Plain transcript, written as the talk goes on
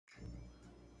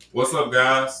What's up,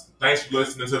 guys? Thanks for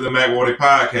listening to the McWarty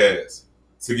Podcast.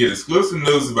 To get exclusive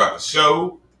news about the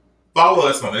show, follow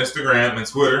us on Instagram and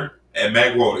Twitter at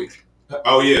McWarty.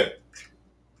 Oh, yeah,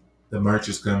 the merch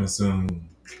is coming soon.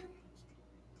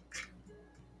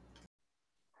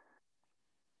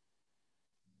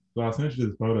 So I sent you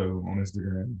this photo on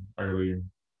Instagram earlier,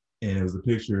 and it was a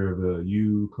picture of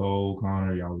you, Cole,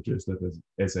 Connor. Y'all were dressed up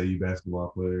as SAU basketball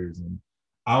players, and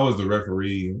I was the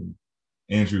referee, and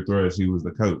Andrew Thrush, he was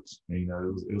the coach. And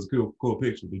it was a cool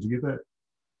picture. Did you get that?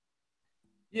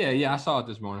 Yeah, I saw it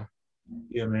this morning.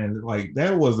 Yeah, man. Like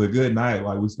that was a good night.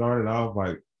 Like we started off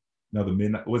like another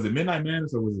midnight. Was it Midnight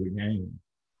Madness or was it a game?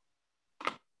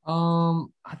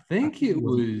 I think it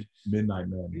was Midnight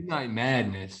Madness. Midnight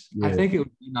Madness. Yeah. I think it was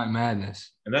Midnight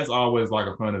Madness. And that's always like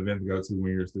a fun event to go to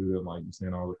when you're a student. Like you're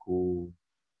seeing all the cool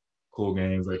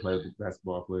games they play with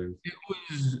basketball players. It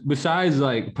was besides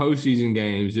like postseason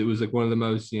games, it was like one of the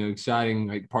most exciting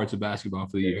like parts of basketball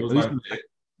for the year.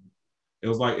 It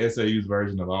was like SAU's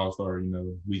version of All Star,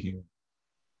 weekend.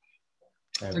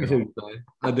 I can see what you're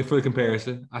saying. For the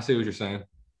comparison, I see what you're saying.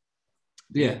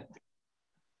 Yeah.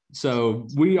 So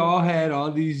we all had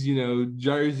all these,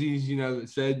 jerseys, that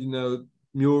said,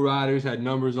 Mule Riders had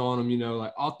numbers on them,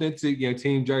 like authentic,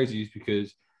 team jerseys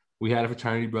because we had a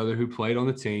fraternity brother who played on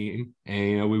the team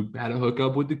and, we had a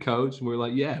hookup with the coach and we're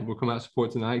like, yeah, we'll come out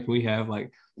support tonight. Can we have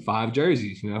like 5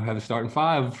 jerseys, have a starting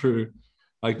 5 for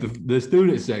like the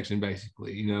student section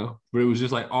basically, but it was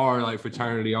just like our like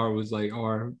fraternity, was like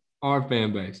our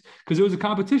fan base because there was a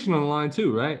competition on the line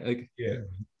too, right? Like, yeah,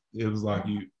 it was like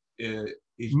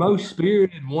most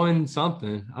spirited won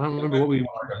something. I don't remember what we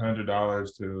like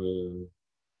 $100 to.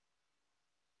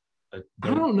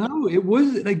 I don't know. It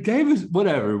was they gave us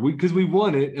whatever because we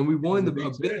won it and we won a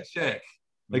big check.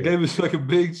 They gave us like a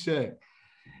big check.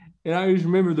 And I just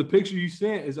remember the picture you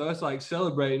sent is us like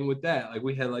celebrating with that. Like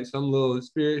we had like some little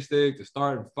spirit stick to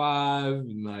start at 5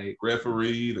 and like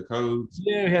referee, the coach.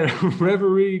 Yeah, we had a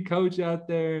referee coach out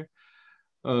there.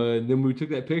 Then we took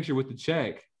that picture with the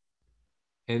check.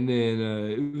 And then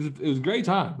it was a great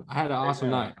time. I had an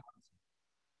awesome night.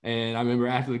 And I remember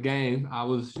after the game, I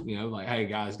was, like, hey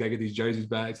guys, gotta get these jerseys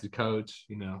back to the coach,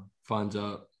 funds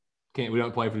up. We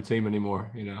don't play for the team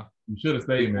anymore, You should have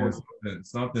stayed, man.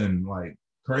 Something like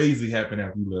crazy happened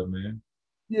after you left, man.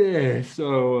 Yeah,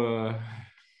 so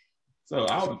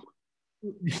I'll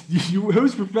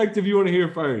whose perspective you want to hear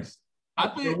first? I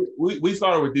think we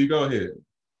started with you. Go ahead.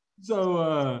 So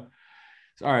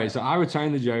all right, so I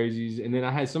returned the jerseys and then I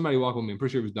had somebody walk with me. I'm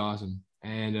pretty sure it was Dawson.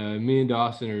 And me and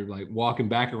Dawson are like walking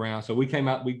back around. So we came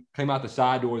out the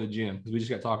side door of the gym because we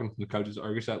just got talking to the coaches, or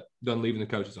I guess done leaving the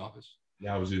coach's office.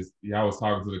 Yeah, I was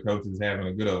talking to the coaches, having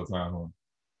a good old time. Huh?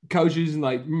 Coaches and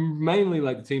like mainly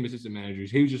like the team assistant managers.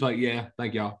 He was just like, yeah,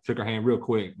 thank y'all. Shook our hand real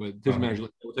quick. But assistant manager,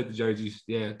 like, we'll take the jerseys.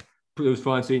 Yeah, it was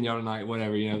fun seeing y'all tonight,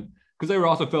 whatever, because they were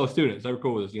also fellow students. They were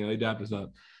cool with us, they dapped us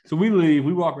up. So we leave,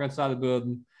 we walk outside the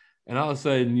building. And all of a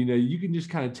sudden, you can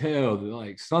just kind of tell that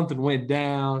like something went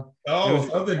down. Oh,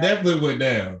 something definitely went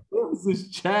down. There was this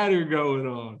chatter going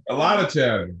on. A lot of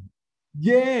chatter.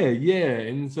 Yeah.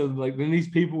 And so like then these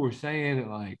people were saying that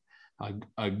like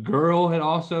a girl had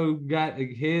also got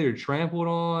hit or trampled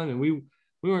on, and we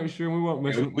weren't sure. We weren't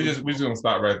messing. We just gonna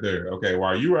stop right there. Okay,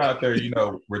 while you were out there,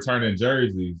 returning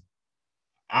jerseys,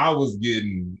 I was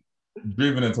getting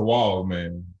driven into walls,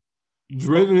 man.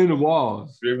 Driven into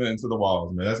walls. Driven into the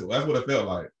walls, man. That's what it felt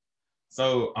like.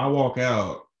 So I walk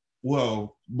out.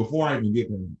 Well, before I even get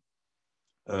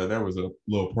there, there was a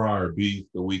little prior beef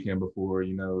the weekend before.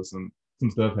 Some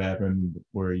stuff happened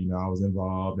where I was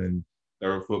involved, and there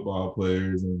were football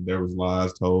players, and there was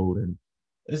lies told, and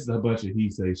this is a bunch of he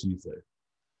say she say.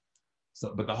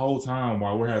 So, but the whole time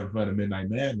while we're having fun at Midnight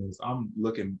Madness, I'm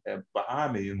looking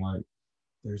behind me and like,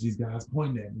 there's these guys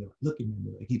pointing at me, like, looking at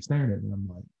me, they keep staring at me. I'm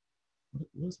like,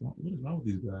 what is wrong with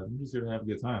these guys? I'm just here to have a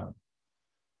good time.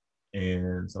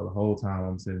 And so the whole time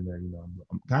I'm sitting there,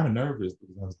 I'm kind of nervous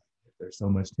because I was like, there's so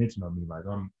much tension on me. Like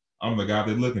I'm the guy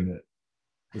they're looking at.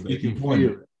 You can feel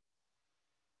it.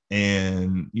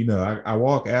 And I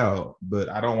walk out, but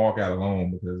I don't walk out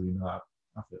alone because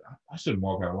I feel I shouldn't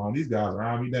walk out alone. These guys are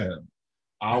eyeing me down.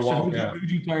 I walk out. Who'd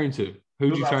you turn to?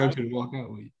 Who'd you turn to walk out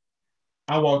with?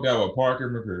 I walked out with Parker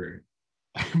McCurry.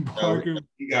 Parker,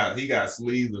 he got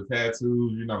sleeves of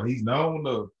tattoos. He's known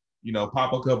to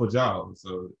pop a couple jobs,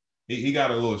 so he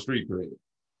got a little street cred.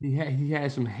 He had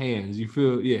some hands. You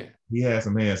feel, yeah. He had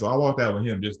some hands, so I walked out with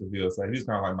him just to feel safe. He's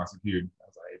kind of like my security. I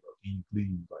was like, hey, bro, can you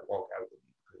please like walk out with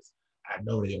me because I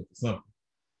know they up to something.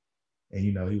 And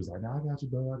he was like, no, I got you,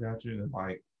 bro, I got you. And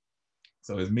like,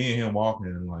 so it's me and him walking,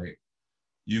 and like,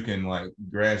 you can like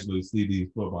gradually see these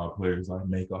football players like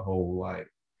make a whole like,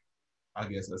 I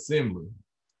guess, assembly.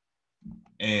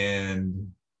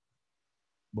 And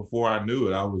before I knew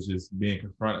it, I was just being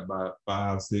confronted by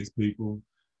 5, 6 people.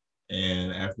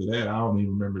 And after that, I don't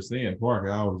even remember seeing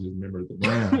Parker. I was just remember the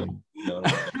ground, on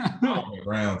the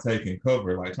ground taking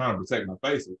cover, like trying to protect my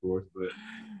face, of course. But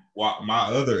my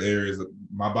other areas,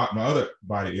 my other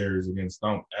body areas are getting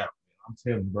stomped out. I'm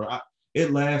telling you, bro,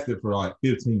 it lasted for like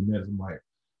 15 minutes. I'm like,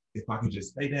 if I can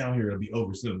just stay down here, it'll be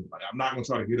over soon. Like, I'm not gonna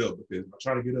try to get up because if I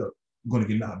try to get up, I'm gonna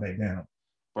get knocked back down.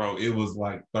 Bro, it was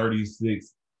like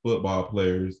 36 football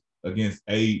players against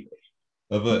 8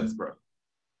 of us, bro.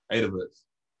 8 of us.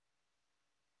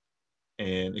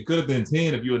 And it could have been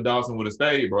 10 if you and Dawson would have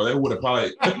stayed, bro. They would have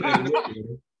probably.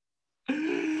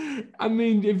 I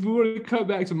mean, if we were to cut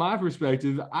back to my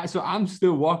perspective, so I'm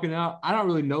still walking out. I don't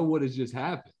really know what has just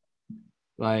happened.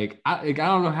 Like I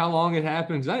don't know how long it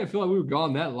happened because I didn't feel like we were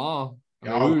gone that long.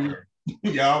 Y'all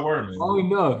were, man. Long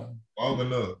enough. Long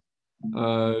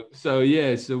enough. So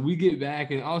we get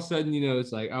back and all of a sudden,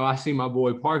 it's like, oh, I see my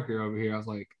boy Parker over here. I was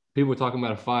like, people are talking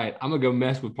about a fight. I'm gonna go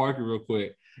mess with Parker real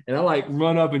quick. And I like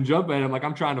run up and jump at him like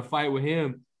I'm trying to fight with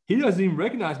him. He doesn't even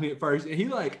recognize me at first. And he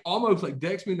like almost like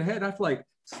decks me in the head. I have to like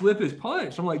slip his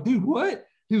punch. I'm like, dude, what?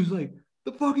 He was like,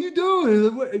 the fuck are you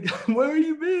doing? Like, where have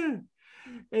you been?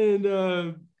 And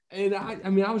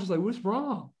I was just like, what's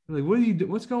wrong? Like, what are you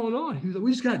doing? What's going on? He was like,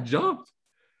 we just got jumped.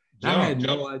 I had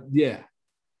no idea.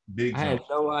 Big jump. I had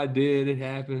no idea it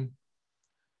happened.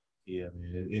 Yeah,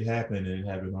 man. It happened and it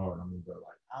happened hard. I mean, but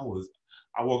like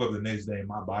I woke up the next day and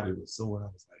my body was sore. I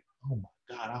was like, oh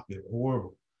my God, I feel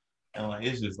horrible. And like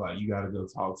it's just like you gotta go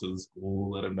talk to the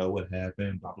school, let them know what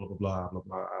happened, blah, blah, blah, blah, blah,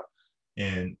 blah.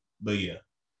 But yeah,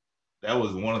 that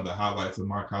was one of the highlights of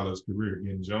my college career,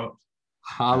 getting jumped.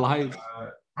 Highlights.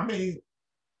 I mean,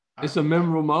 it's a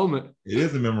memorable moment. It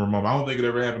is a memorable moment. I don't think it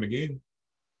ever happened again.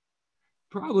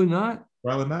 Probably not.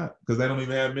 Probably not, because they don't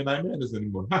even have Midnight Madness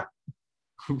anymore.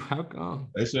 How come?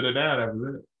 They shut it down after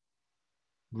that.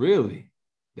 Really?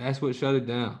 That's what shut it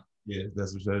down? Yeah,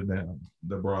 that's what shut it down.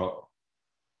 The Brawl.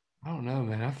 I don't know,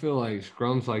 man. I feel like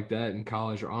scrums like that in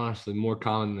college are honestly more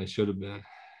common than they should have been.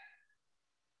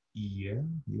 Yeah.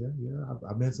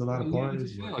 I've been to a lot of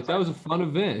parties. Like that was a fun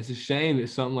event. It's a shame that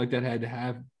something like that had to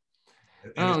happen.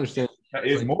 I don't understand.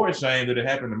 It's like, more a shame that it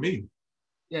happened to me.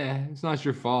 Yeah, it's not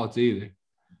your fault either.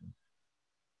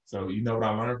 So you know what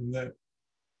I learned from that?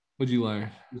 What'd you learn?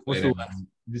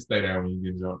 Just stay down when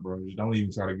you get jumped, bro. Just don't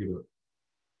even try to get up.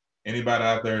 Anybody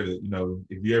out there that,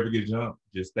 if you ever get jumped,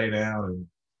 just stay down and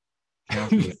count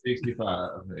to 65.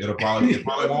 It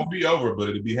probably won't be over, but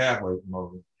it'll be halfway from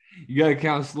over. You gotta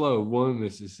count slow. 1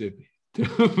 Mississippi,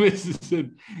 2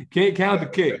 Mississippi. Can't count the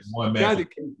kicks.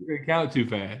 Count too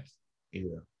fast.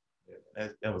 Yeah,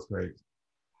 that was crazy.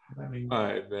 I mean, all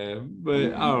right, man.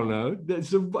 But I don't know.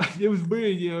 It was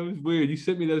weird. It was weird. You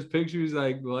sent me those pictures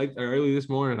like early this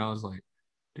morning. I was like,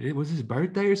 was his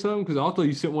birthday or something? Because I thought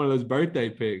you sent one of those birthday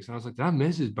pics. And I was like, did I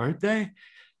miss his birthday? I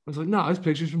was like, no, this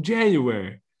picture's from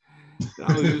January.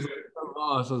 I was just like,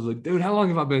 lost. I was like, dude, how long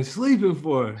have I been sleeping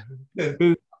for?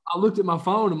 I looked at my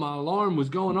phone and my alarm was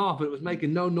going off, but it was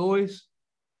making no noise.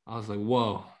 I was like,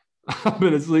 whoa, I've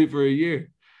been asleep for a year.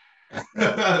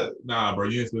 Nah, bro,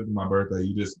 you ain't slept for my birthday.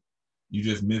 You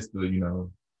just missed the,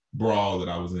 brawl that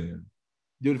I was in.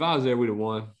 Dude, if I was there, we'd have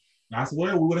won. I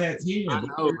swear we would have had 10. I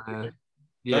know, man.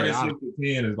 Yeah, 36 to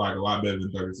 10 is like a lot better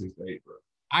than 36 to 8, bro.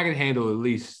 I could handle at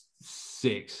least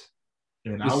 6.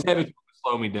 And the 7 would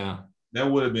slow me down.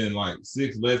 That would have been like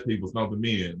 6 less people stomping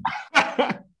me in.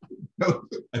 Bro,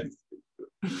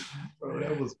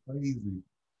 that was crazy.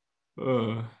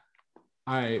 All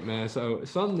right, man. So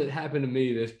something that happened to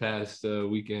me this past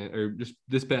weekend, or just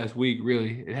this past week,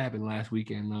 really, it happened last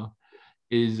weekend though,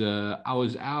 is I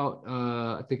was out,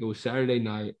 I think it was Saturday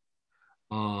night.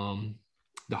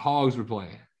 The Hogs were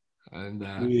playing. And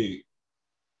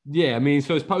yeah, I mean,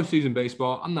 so it's postseason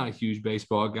baseball. I'm not a huge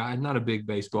baseball guy, not a big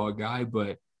baseball guy,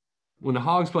 but when the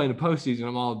Hogs play in the postseason,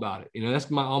 I'm all about it.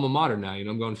 That's my alma mater now.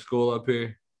 I'm going to school up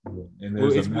here. And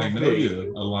there's a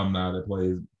Magnolia alumni that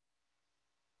plays.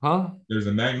 Huh? There's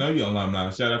a Magnolia alumni.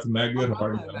 Shout out to Matt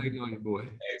Goodhart. Magnolia boy.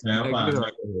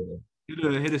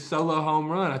 Hit a solo home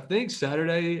run. I think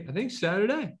Saturday.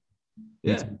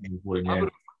 Yeah.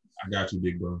 I got you,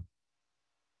 big bro.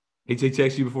 He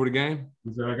texted you before the game?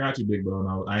 He said, I got you, big bro.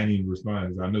 And I ain't even respond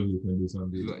because I knew he was going to do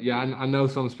something big. Yeah, I know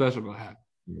something special going to happen.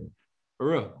 Yeah. For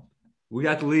real. We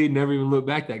got the lead, never even looked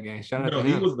back that game. Shout out to him.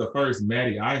 He was the first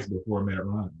Matty Ice before Matt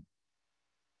Ryan.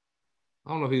 I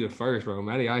don't know if he's the first, bro.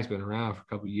 Matty Ice been around for a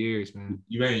couple of years, man.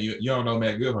 You don't know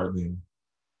Matt Goodhart then?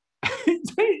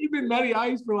 You've been Matty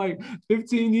Ice for like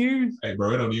 15 years. Hey,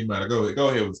 bro, it don't even matter. Go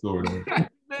ahead with the score, though.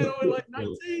 Man, we're like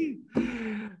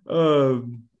 19.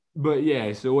 But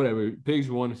yeah, so whatever. Pigs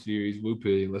won the series. Woo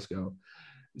pig. Let's go.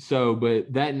 So,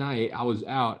 but that night I was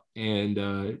out and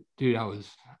dude, I was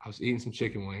eating some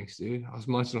chicken wings, dude. I was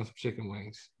munching on some chicken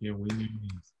wings. Yeah,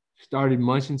 wings. Started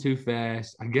munching too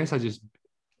fast. I guess I just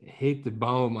hit the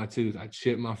bone with my tooth. I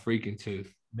chipped my freaking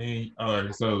tooth. Man, all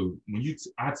right. So when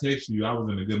I text you, I was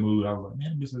in a good mood. I was like,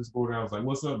 man, Mr. Sport. I was like,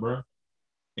 what's up, bro?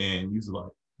 And you was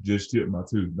like, just chipped my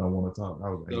tooth. Don't want to talk. I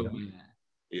was like,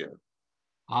 yeah.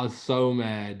 I was so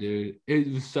mad, dude.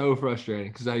 It was so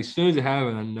frustrating because as soon as it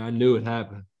happened, I knew it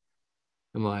happened.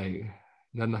 I'm like,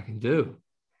 nothing I can do.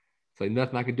 It's like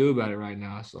nothing I can do about it right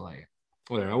now. So like,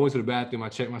 whatever. I went to the bathroom. I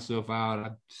checked myself out.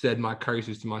 I said my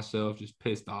curses to myself, just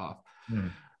pissed off.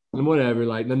 And whatever.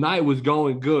 Like the night was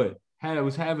going good. I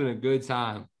was having a good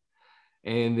time.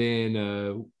 And then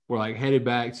we're like headed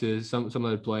back to some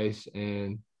other place,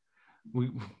 and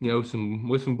we, with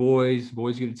some boys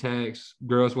get a text,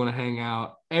 girls want to hang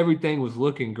out. Everything was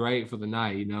looking great for the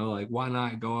night, like why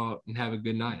not go out and have a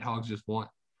good night? Hogs just won,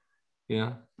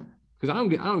 because I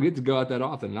don't get to go out that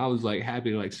often. And I was like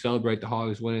happy to like celebrate the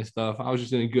Hogs winning stuff. I was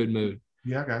just in a good mood.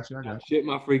 Yeah, I got you. I shit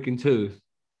my freaking tooth,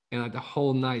 and like the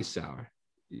whole night sour.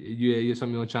 You have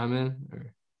something you want to chime in?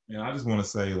 Or? Yeah, I just want to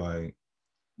say like,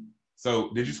 so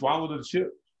did you swallow the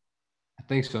chip? I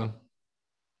think so.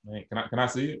 Man, can I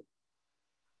see it?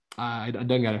 I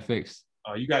done got it fixed.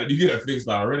 You get it fixed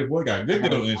already. Boy, got good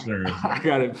dental insurance. I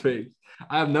got it fixed.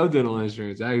 I have no dental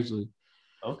insurance actually.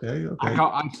 Okay.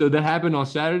 So that happened on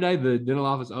Saturday. The dental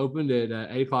office opened at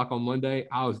 8:00 on Monday.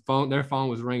 Their phone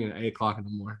was ringing at 8:00 in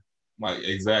the morning. Like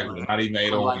exactly, not even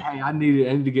 8 like, hey, I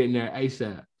need to get in there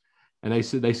ASAP. And they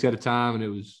set a time, and I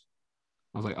was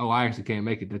like, oh, I actually can't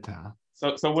make it that time.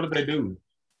 So what did they do?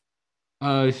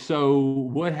 So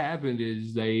what happened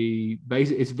is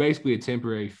it's basically a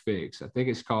temporary fix. I think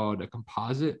it's called a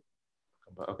composite.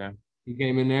 Okay. He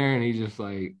came in there and he just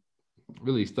like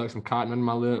really stuck some cotton under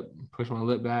my lip, pushed my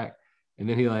lip back, and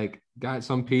then he like got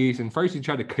some piece. And first he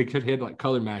tried to like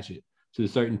color match it to a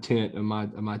certain tint of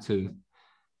my tooth.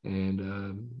 And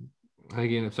I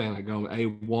think he ended up saying like go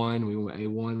A1. We went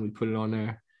A1. We put it on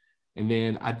there. And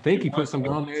then I think he put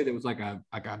something on there that was like a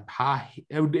high.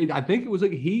 I think it was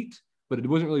like heat, but it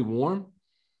wasn't really warm.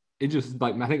 It just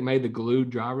like I think made the glue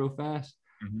dry real fast.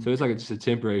 Mm-hmm. So it's like just a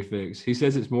temporary fix. He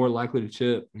says it's more likely to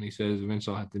chip, and he says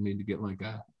eventually I'll have to need to get like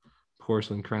a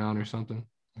porcelain crown or something.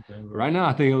 Okay. Right now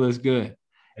I think it looks good.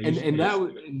 And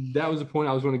that was the point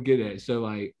I was going to get at. So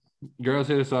like girls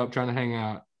hit us up trying to hang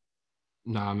out.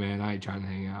 Nah, man, I ain't trying to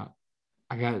hang out.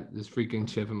 I got this freaking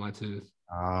chip in my tooth.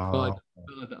 I felt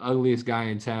like the ugliest guy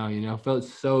in town, felt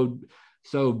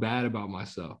so bad about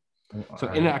myself. So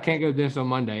I can't go to the dentist on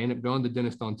Monday. I ended up going to the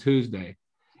dentist on Tuesday.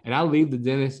 And I leave the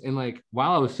dentist, and like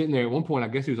while I was sitting there at one point, I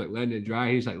guess he was like letting it dry.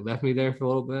 He just like left me there for a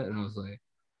little bit. And I was like,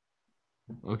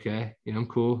 okay, I'm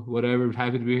cool, whatever.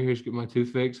 Happy to be here to get my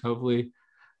tooth fixed. Hopefully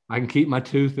I can keep my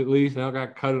tooth at least. I don't got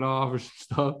to cut it off or some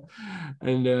stuff.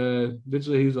 And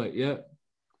eventually he was like, yep.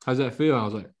 How's that feel? I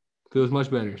was like, feels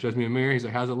much better. Shows me a mirror. He's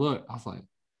like, how's it look? I was like,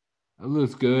 it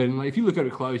looks good. And like, if you look at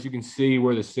it close, you can see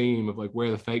where the seam of like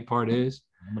where the fake part is.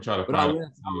 I'm gonna try to. But I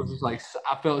was just like,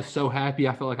 I felt so happy.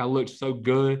 I felt like I looked so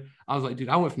good. I was like, dude,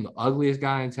 I went from the ugliest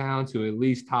guy in town to at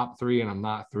least top 3, and I'm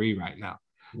not 3 right now.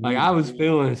 Like I was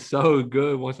feeling so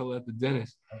good once I left the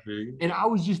dentist. And I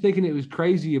was just thinking it was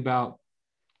crazy about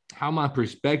how my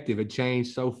perspective had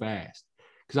changed so fast.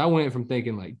 Because I went from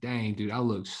thinking like, dang, dude, I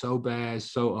look so bad,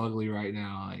 so ugly right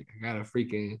now. Like I got a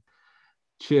freaking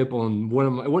chip on it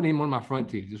wasn't even one of my front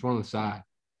teeth, just one on the side.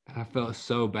 And I felt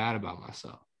so bad about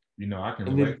myself. I can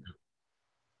relate.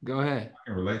 Go ahead. I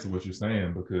can relate to what you're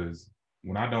saying because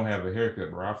when I don't have a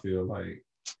haircut, bro, I feel like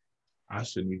I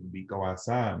shouldn't even go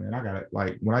outside, man. I got it.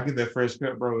 Like when I get that fresh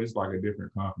cut, bro, it's like a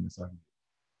different confidence I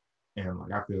get. And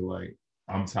like I feel like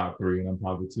I'm top 3 and I'm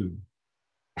probably 2.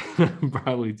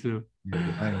 Probably 2. Yeah,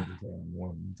 I ain't gonna say I'm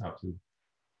one, top 2.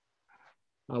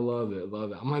 I love it.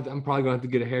 I'm probably gonna have to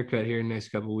get a haircut here in the next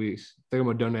couple of weeks. I think I'm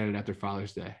gonna donate it after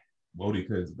Father's Day. Wody,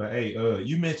 but hey,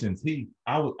 you mentioned teeth.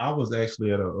 I was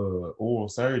actually at a oral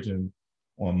surgeon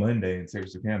on Monday in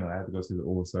Texarkana. I had to go see the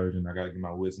oral surgeon. I got to get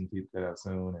my wisdom teeth cut out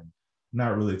soon, and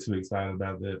not really too excited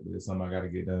about that, but it's something I got to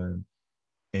get done.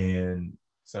 And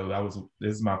so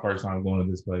this is my first time going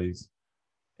to this place.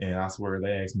 And I swear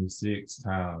they asked me 6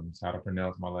 times how to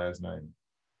pronounce my last name.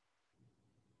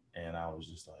 And I was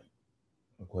just like,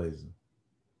 Okweza.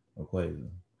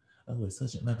 Oh, it's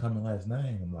such an uncommon last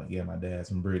name. I'm like, yeah, my dad's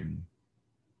from Britain.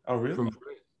 Oh, really? From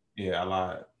Britain? Yeah, I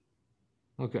lied.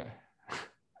 Okay.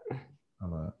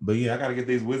 But yeah, I gotta get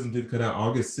these wisdom teeth cut out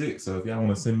August 6th. So if y'all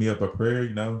want to send me up a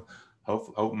prayer,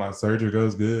 hope my surgery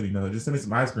goes good. Just send me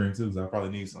some ice cream too, because I probably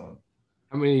need some.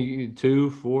 How many? 2,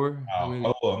 4? How many?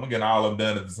 I'm gonna get all of them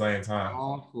done at the same time.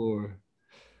 All 4.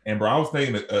 And bro, I was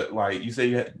thinking, like you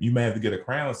say, you may have to get a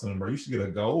crown soon, bro. You should get a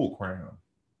gold crown.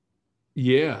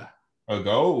 Yeah, a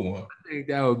gold one. I think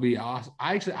that would be awesome.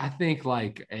 I think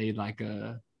like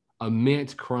a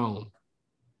mint chrome,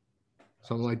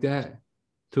 something like that.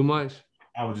 Too much?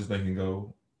 I was just thinking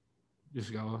gold.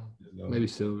 Just go. Maybe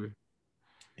silver.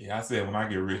 Yeah, I said when I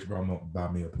get rich, bro, I'm gonna buy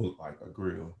me a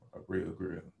grill.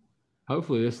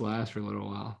 Hopefully this lasts for a little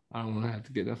while. I don't want to have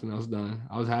to get nothing else done.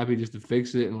 I was happy just to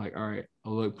fix it and like, all right,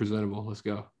 I'll look presentable. Let's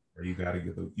go. Bro, you gotta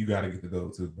get the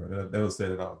gold too, bro. That will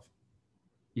set it off.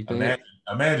 You think?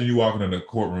 Imagine you walking in the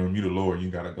courtroom, you the lawyer,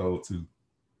 you got to go too.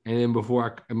 And then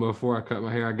before I cut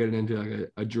my hair, I get it into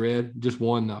like a dread. Just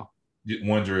one though. Just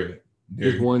one dread.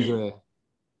 Just one dread.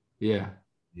 Yeah.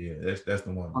 Yeah, that's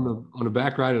the one. On the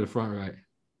back right or the front right?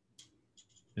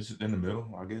 It's just in the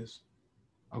middle, I guess.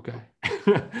 Okay. in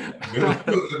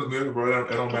the middle, bro. It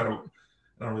don't matter. It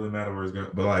don't really matter where it's going.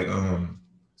 But like,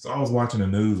 so I was watching the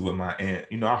news with my aunt.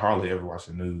 I hardly ever watch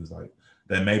the news. Like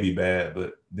that may be bad,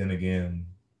 but then again,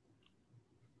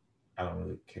 I don't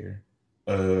really care.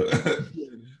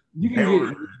 You can get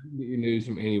your news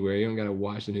from anywhere. You don't gotta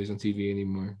watch the news on TV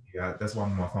anymore. Yeah, that's why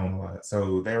I'm on my phone a lot.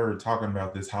 So they were talking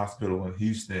about this hospital in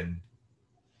Houston.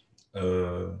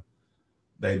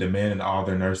 They demanded all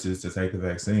their nurses to take the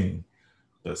vaccine,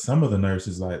 but some of the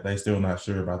nurses they still not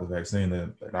sure about the vaccine.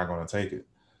 They're not going to take it,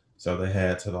 so they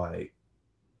had till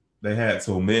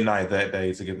midnight that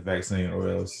day to get the vaccine, or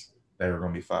else they were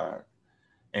going to be fired.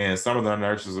 And some of the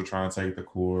nurses were trying to take the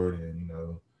court and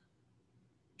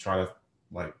try to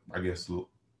I guess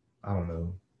I don't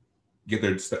know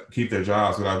keep their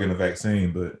jobs without getting a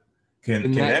vaccine. But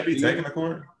can that be taken to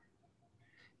court?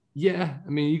 Yeah, I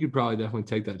mean, you could probably definitely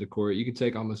take that to court. You could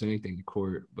take almost anything to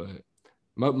court, but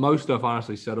most stuff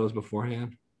honestly settles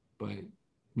beforehand. But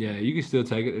yeah, you can still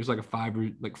take it. There's like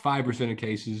 5% of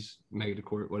cases make it to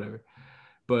court, whatever.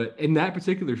 But in that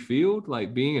particular field,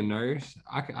 like being a nurse,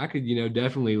 I could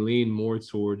definitely lean more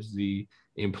towards the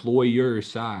employer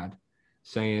side,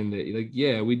 saying that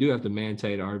yeah, we do have to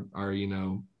mandate our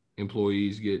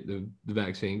employees get the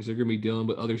vaccine because they're going to be dealing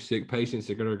with other sick patients.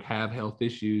 They're going to have health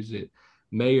issues that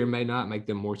may or may not make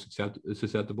them more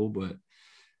susceptible. But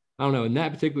I don't know. In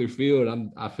that particular field,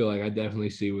 I feel like I definitely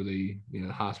see where the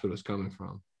hospital is coming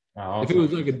from. If it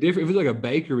was like a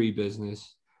bakery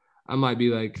business, I might be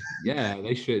like, yeah,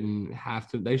 they shouldn't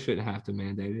have to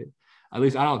mandate it. At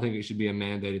least I don't think it should be a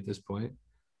mandate at this point.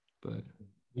 But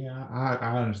yeah,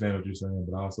 I understand what you're saying,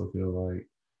 but I also feel like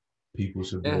people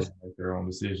should be able to make their own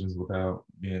decisions without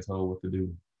being told what to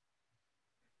do.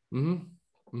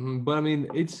 But I mean,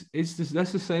 it's just,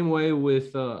 that's the same way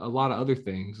with a lot of other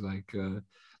things. Like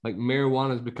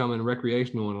marijuana is becoming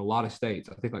recreational in a lot of states.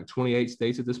 I think like 28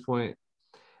 states at this point.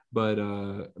 But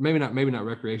maybe not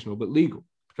recreational, but legal.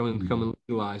 Becoming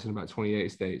legalized in about 28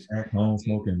 states. At home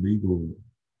smoking legal.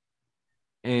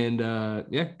 And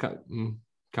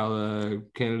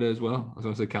Canada as well. I was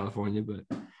going to say California, but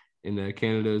in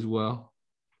Canada as well.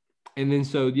 And then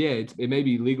it may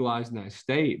be legalized in that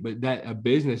state, but that a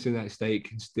business in that state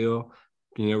can still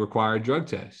require a drug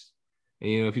test.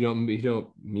 And if you don't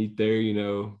meet their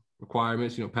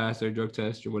requirements, pass their drug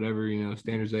test or whatever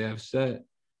standards they have set,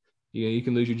 you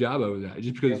can lose your job over that.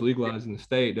 Just because it's legalized in the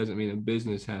state doesn't mean a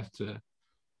business has to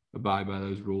abide by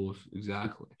those rules.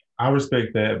 Exactly. I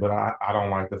respect that, but I don't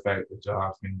like the fact that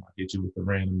jobs can get you with a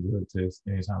random drug test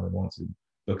anytime they want to,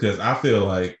 because I feel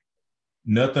like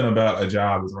nothing about a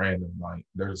job is random. Like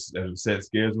there's a set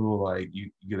schedule. Like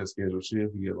you get a scheduled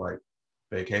shift, you get like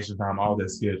vacation time, all that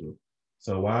scheduled.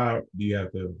 So why do you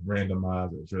have to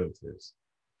randomize a drug test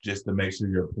just to make sure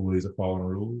your employees are following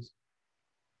rules?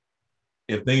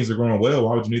 If things are going well,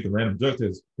 why would you need the random drug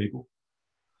test, people?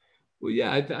 Well,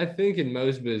 yeah, I think in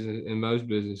most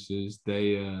businesses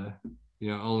they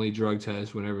only drug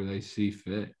test whenever they see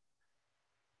fit.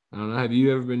 I don't know. Have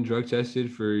you ever been drug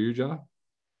tested for your job?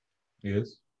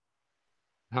 Yes.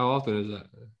 How often is that?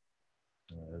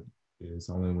 It's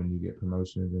only when you get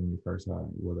promotions in your first hire.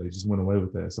 Well, they just went away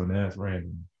with that, so now it's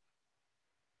random.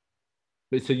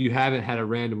 But so you haven't had a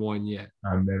random one yet?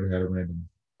 I've never had a random.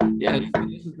 Yeah,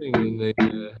 that's the thing.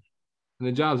 In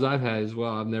the jobs I've had as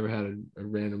well, I've never had a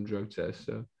random drug test.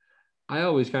 So I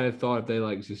always kind of thought if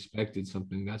they suspected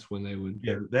something, that's when they would.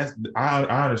 Yeah, I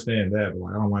understand that, but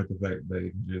I don't like the fact that they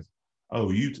can just,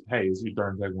 it's your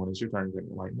turn to take one. It's your turn to take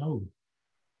one. Like, no.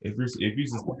 If you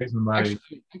suspect somebody.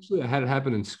 Actually, I had it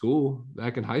happen in school,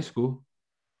 back in high school.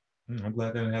 I'm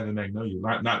glad they didn't have the Magnolia.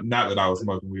 Not that I was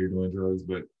smoking weed doing drugs,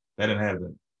 but they didn't have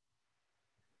that.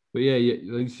 But yeah,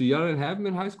 like, so y'all didn't have them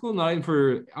in high school? Not even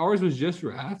for ours was just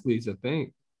for athletes, I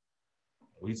think.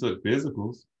 We took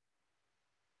physicals.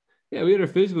 Yeah, we had our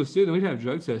physicals too. Then we'd have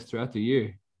drug tests throughout the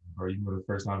year. Or you were the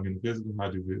first time getting physical.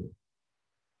 How'd you feel?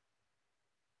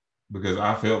 Because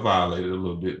I felt violated a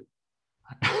little bit.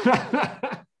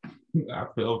 I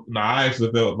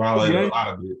actually felt violated a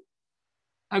lot of it.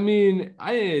 I mean,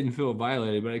 I didn't feel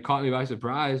violated, but it caught me by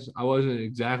surprise. I wasn't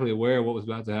exactly aware of what was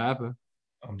about to happen.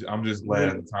 I'm just glad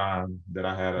at the time that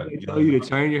I had They tell you to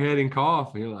turn your head and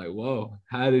cough, and you're like, "Whoa,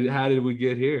 how did we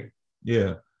get here?"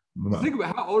 Yeah. Think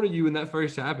about how old are you when that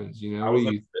first happens? You know, I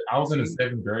was in the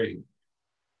 7th grade.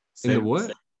 In the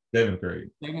what? 7th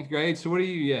grade. 7th grade. So what are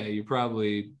you? Yeah, you're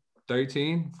probably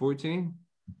 13, 14?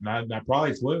 Not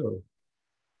probably 12.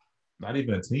 Not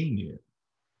even a teen yet.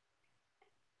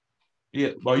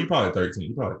 Yeah, well, you're probably 13.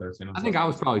 You're probably 13. I think I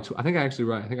was probably. I think I actually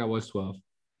right. I think I was 12.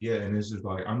 Yeah, and it's just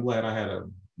like I'm glad I had a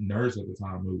nurse at the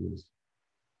time who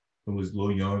was a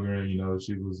little younger. You know,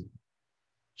 she was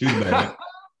bad.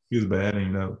 She was bad, and,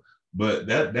 you know. But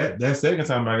that second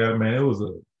time I got it, man,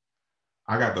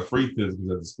 I got the free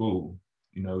physicals at the school.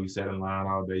 You know, you sat in line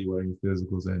all day, you waiting your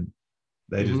physicals, and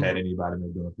they just had anybody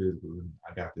that doing physicals. And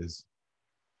I got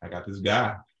this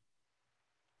guy.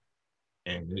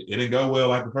 And it didn't go well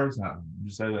like the first time.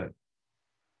 Just say that.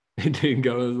 It didn't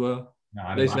go as well.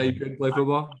 No, they say you couldn't play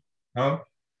football? Huh?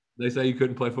 They say you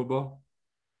couldn't play football?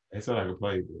 They said I could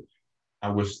play, but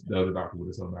I wish the other doctor would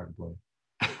have told me I could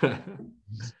play.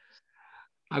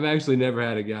 I've actually never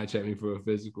had a guy check me for a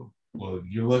physical. Well,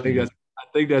 you're lucky. I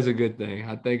think that's a good thing.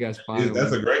 I think that's fine.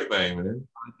 That's a great thing, man.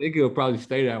 I think it'll probably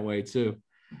stay that way too.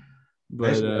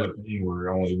 But a thing where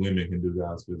only women can do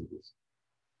guys' physicals.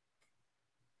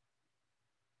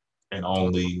 And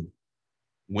only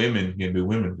women can do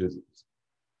women physicals.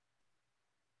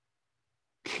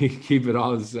 Keep it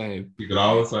all the same. Keep it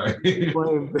all the same.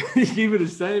 Keep it the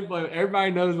same. But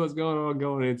everybody knows what's going on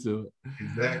going into it.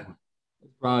 Exactly.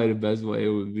 It's probably the best way it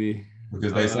would be.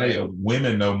 Because they say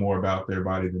women know more about their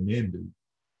body than men do.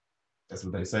 That's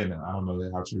what they say now. I don't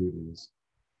know how true it is.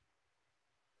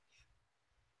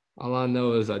 All I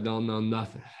know is I don't know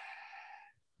nothing.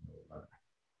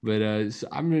 But so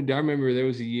I remember there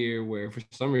was a year where for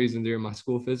some reason during my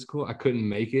school physical, I couldn't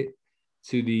make it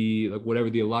to the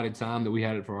whatever the allotted time that we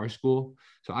had it for our school.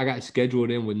 So I got scheduled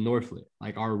in with Northlet,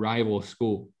 like our rival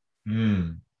school.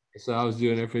 So I was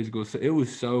doing their physical. So it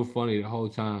was so funny the whole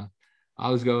time.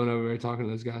 I was going over there talking to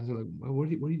those guys. They're like, what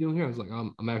are you doing here? I was like,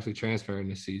 I'm actually transferring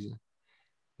this season.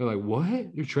 They're like,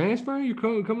 what? You're transferring? You're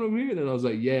coming over here? And I was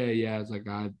like, yeah. I was like,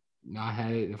 I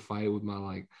had it in a fight with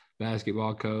my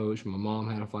basketball coach. My mom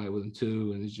had a fight with him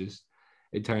too. And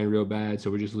it turned real bad.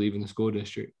 So we're just leaving the school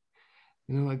district.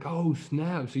 And they're like, oh,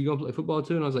 snap. So you going to play football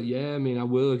too? And I was like, yeah, I mean, I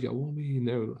will if y'all want me. And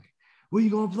they were like, what are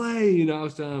you going to play? You know, I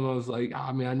was telling them, I was like,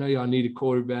 I mean, I know y'all need a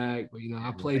quarterback, but, you know,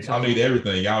 I play. Y'all need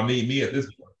everything. Y'all need me at this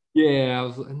point. Yeah,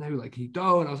 and they were like, can you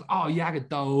throw? And I was, oh, yeah, I could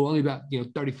throw only about,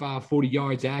 35, 40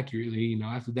 yards accurately. You know,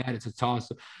 after that, it's a toss.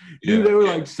 Dude, they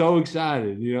were so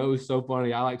excited. You know, it was so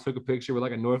funny. I took a picture with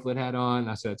a Northlet hat on.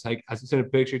 I sent a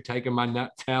picture taking my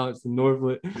talents to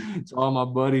Northlet to all my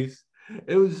buddies.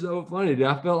 It was so funny, dude.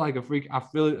 I felt like a freak. I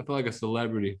felt like a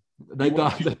celebrity. They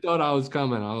thought I was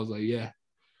coming. I was like, yeah,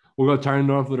 we're gonna turn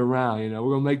Northlet around. You know,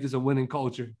 we're gonna make this a winning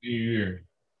culture. Yeah.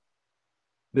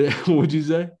 What'd you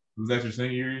say? Was that your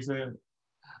senior year, you said?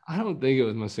 I don't think it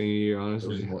was my senior year,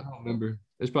 honestly. I don't remember.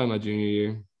 It's probably my junior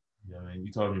year. Yeah, man.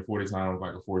 You told me 40 times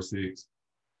like a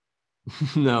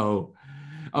 4.6. No.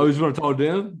 Oh, is what I told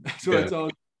them? That's what I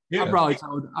told. Yeah. I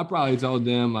probably told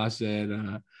them. I said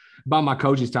by my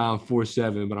coach's time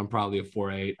 4.7, but I'm probably a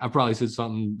 4.8. I probably said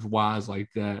something wise like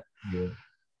that. Yeah.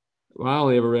 Well, I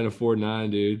only ever ran a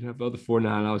 4.9, dude. I felt the 4.9.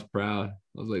 I was proud. I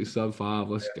was like sub 5.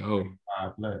 Let's go.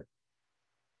 5 flat.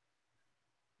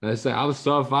 I was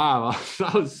sub 5.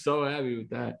 I was so happy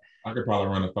with that. I could probably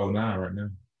run a 4.9 right now.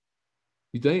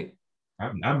 You think?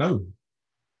 I know.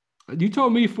 You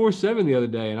told me 4.7 the other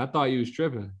day, and I thought you was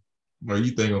tripping. Well,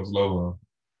 you think I'm slow,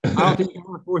 huh? I don't think you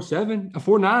can run a 4.7. A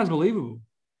 4.9 is believable.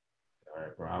 All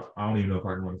right, bro. I don't even know if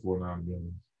I can run a 4.9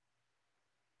 again.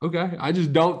 Okay. I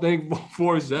just don't think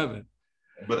 4.7.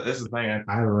 But that's the thing.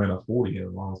 I haven't ran a 40 in a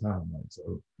long time.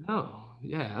 So. No.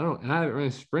 Yeah, I don't. And I haven't ran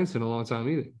sprints in a long time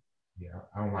either. Yeah,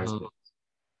 I don't like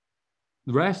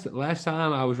sprints. The last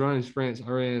time I was running sprints,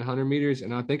 I ran 100 meters,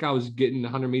 and I think I was getting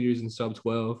 100 meters in sub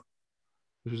 12,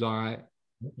 which was all right.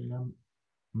 Okay, I'm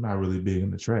not really big in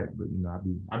the track, but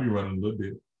I be running a little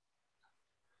bit.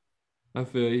 I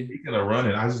feel you. Speaking of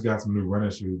running, I just got some new running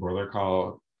shoes, bro.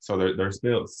 They're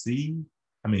spelled C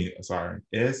I mean, sorry,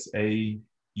 Saucony.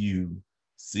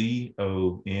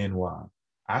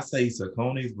 I say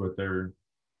Saucony's, but they're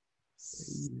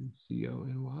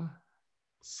Cony.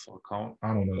 Saucony. I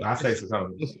don't know. I say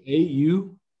Saucony. It's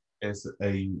AU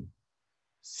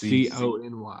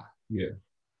Saucony. Yeah.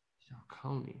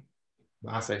 Saucony.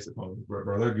 I say Saucony,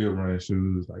 bro. They're good running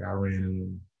shoes. Like I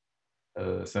ran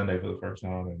in Sunday for the first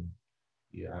time, and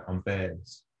yeah, I'm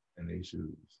fast in these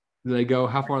shoes. Do they go?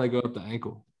 How far they go up the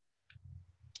ankle?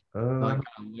 Like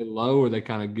kind of low, or they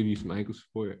kind of give you some ankle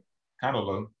support? Kind of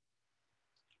low.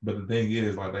 But the thing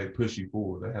is, like they push you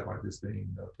forward. They have like this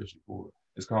thing that push you forward.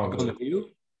 It's called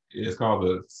It's called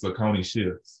the Saucony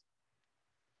shifts.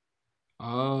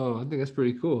 Oh, I think that's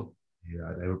pretty cool.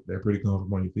 Yeah, they're pretty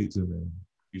comfortable on your feet too, man.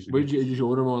 Where'd you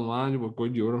order them online?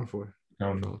 Where'd you order them for?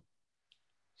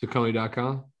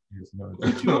 Saucony.com? Yes,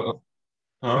 no.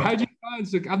 How'd you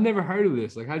find? I've never heard of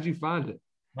this. Like, how'd you find it?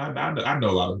 I know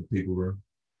a lot of people, bro,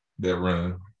 that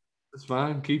run. That's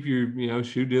fine. Keep your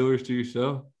shoe dealers to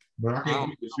yourself. But I can't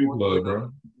give you the shoe plug,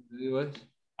 bro. Anyways,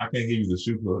 I can't give you the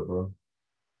shoe plug, bro.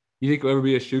 You think you'll ever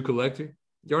be a shoe collector?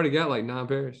 You already got like 9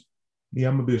 pairs. Yeah,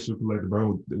 I'm gonna be a shoe collector,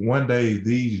 bro. One day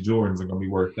these Jordans are gonna be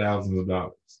worth thousands of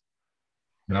dollars,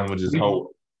 and I'm gonna just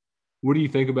hold. What do you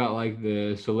think about like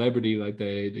the celebrity, like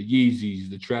the Yeezys,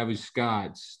 the Travis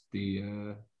Scotts,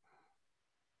 the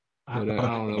I don't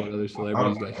know what other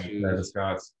celebrities got shoes. Travis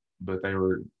Scotts, but I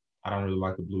don't really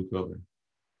like the blue color.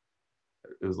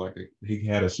 It was like he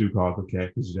had a shoe called the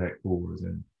Cactus Jack 4s,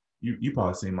 and you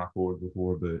probably seen my 4s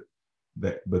before, but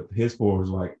his 4 was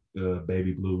like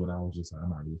baby blue, and I was just like, I'm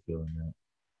not really feeling that.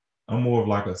 I'm more of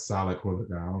like a solid color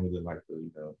guy. I don't really like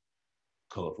the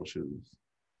colorful shoes.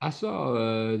 I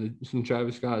saw some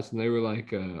Travis Scotts, and they were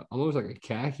like almost like a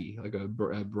khaki, like a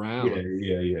brown.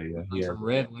 Yeah. Some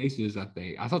red laces, I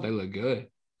think. I thought they looked good.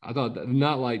 I thought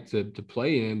not like to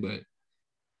play in, but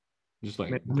just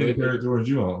like. How many pair of Jordans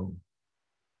you own?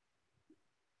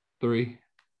 3.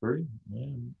 3?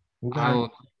 Man. I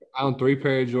own 3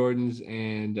 pair of Jordans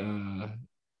and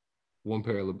 1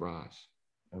 pair of LeBrons.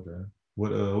 Okay.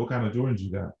 What kind of Jordans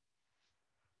you got?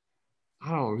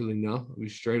 I don't really know. We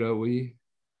straight up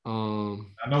I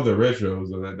know the retros,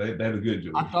 so they're good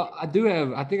Jordans. I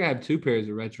think I have 2 pairs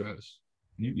of retros.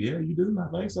 You do? I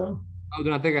think so. Oh,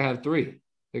 then I think I have 3. I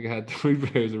think I had 3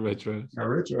 pairs of retros.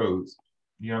 Retros.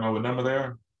 You don't know what number they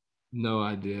are? No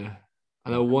idea. I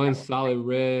know 1 solid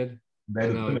red.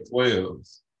 They're the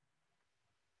 12s.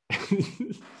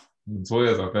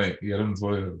 12s, I think. Yeah, them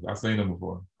 12s. I've seen them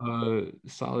before.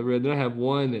 Solid red. Then I have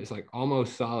 1 that's like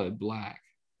almost solid black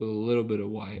with a little bit of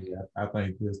white. Yeah, I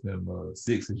think there's them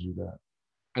 6s you got.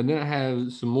 And then I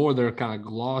have some more that are kind of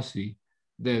glossy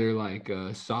that are like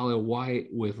solid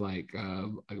white with like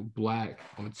black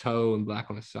on the toe and black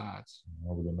on the sides.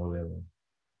 I wouldn't know that one.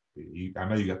 I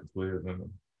know you got the 12 and the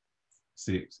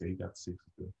 6. Yeah, you got the 6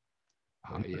 too.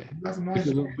 Oh yeah,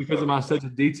 because of my such a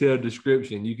detailed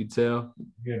description, you could tell.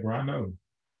 Yeah, bro, I know.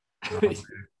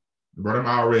 Bro, them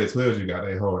all red 12s you got,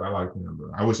 they hard. I like them,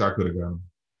 bro. I wish I could have got them.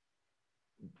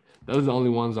 Those are the only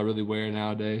ones I really wear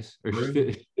nowadays.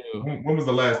 Really? When was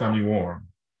the last time you wore them?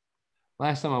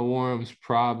 Last time I wore them was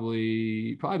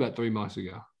probably about 3 months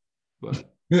ago. But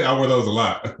I wear those a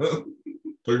lot.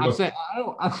 I'm saying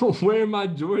I don't wear my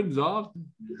Jordans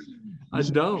often. I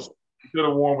don't. You should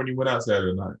have worn when you went out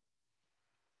Saturday night.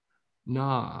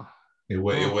 Nah. It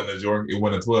wasn't a Jordan. It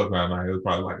wasn't a 12 pound night. It was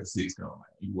probably like a 6 pound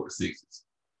night. You wore 6s.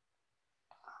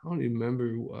 I don't even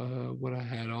remember what I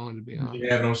had on, to be honest. You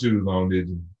had no shoes on, did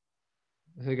you?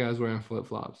 I think I was wearing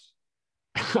flip-flops.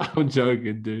 I'm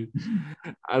joking, dude.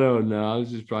 I don't know. I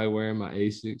was just probably wearing my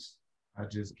Asics. I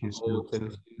just kissed you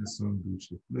in some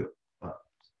Gucci flip-flops.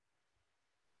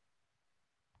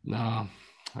 Nah,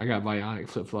 I got Bionic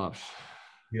flip-flops.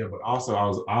 Yeah, but also I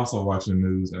was also watching the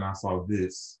news and I saw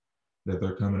that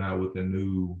they're coming out with a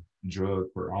new drug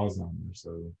for Alzheimer's.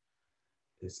 So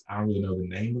I don't really know the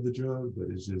name of the drug, but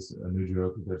it's just a new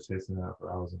drug that they're testing out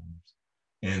for Alzheimer's.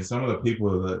 And some of the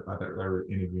people that I think they were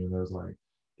interviewing, they was like,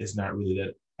 it's not really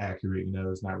that accurate,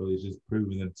 it's not really just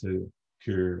proving it to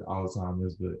cure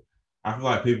Alzheimer's. But I feel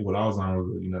like people with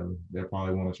Alzheimer's, they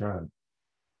probably want to try it.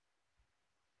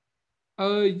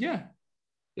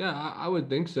 Yeah, I would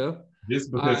think so.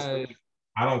 Just because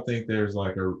I don't think there's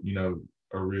like a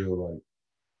real like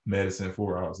medicine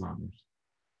for Alzheimer's.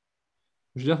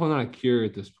 There's definitely not a cure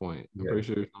at this point. I'm pretty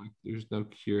sure there's no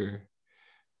cure.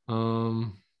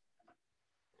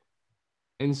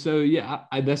 And so, yeah,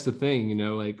 that's the thing,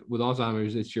 like with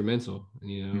Alzheimer's, it's your mental.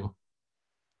 And,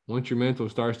 once your mental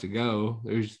starts to go,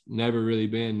 there's never really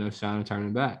been no sign of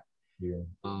turning back. Yeah.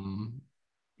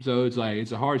 So it's like,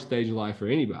 it's a hard stage of life for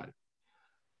anybody.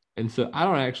 And so I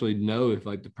don't actually know if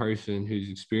like the person who's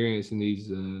experiencing these,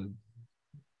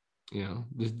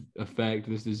 this effect,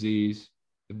 this disease,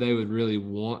 if they would really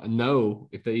know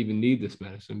if they even need this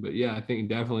medicine. But yeah, I think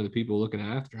definitely the people looking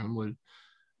after him would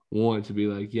want to be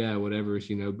like, yeah, whatever is,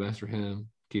 best for him,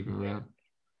 keep him around.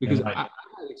 Because Go ahead.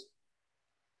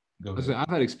 I've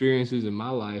had experiences in my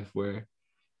life where,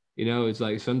 it's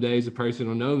like some days a person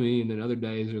will know me, and then other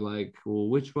days are like, well,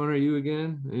 which one are you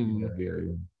again? And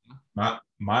Yeah.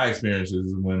 My experience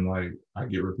is when like I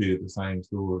get repeated the same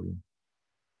story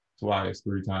twice,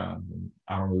 3 times, and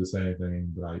I don't really say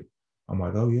anything, but I'm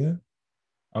like, oh yeah,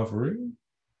 oh for real,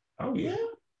 oh yeah.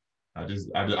 I just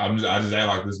act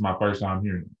like this is my first time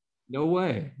hearing it. No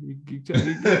way.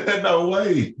 No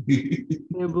way.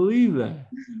 Can't believe that.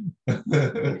 I'd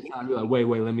be like, wait,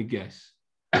 let me guess.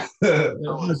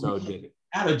 So did it.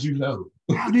 How did you know?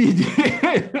 How did you?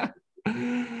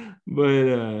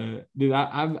 But dude,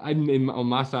 I'm on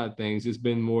my side of things. It's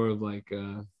been more of like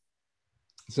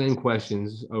same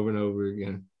questions over and over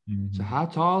again. Mm-hmm. So how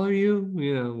tall are you?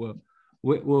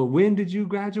 Well, when did you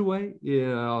graduate?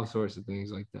 Yeah, all sorts of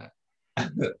things like that.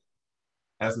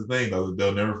 That's the thing, though.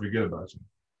 They'll never forget about you.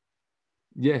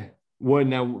 Yeah. Well,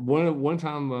 now one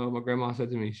time my grandma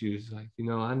said to me, she was like,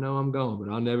 I know I'm going, but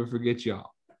I'll never forget y'all.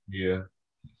 Yeah.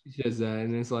 She says that,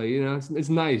 and it's like, it's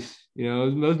nice.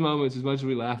 Those moments, as much as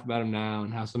we laugh about them now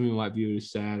and how some people might view it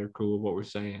as sad or cool of what we're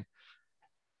saying,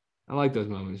 I like those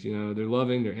moments. They're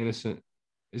loving, they're innocent.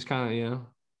 It's kind of,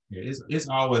 Yeah, it's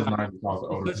always nice to talk to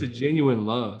older people. Such a genuine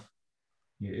love.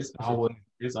 Yeah,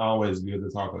 it's always good to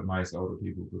talk to nice older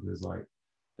people because like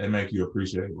they make you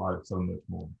appreciate life so much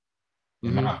more.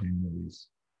 In my opinion, at least.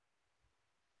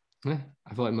 Yeah,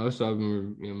 I feel like most of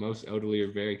them are, most elderly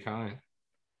are very kind.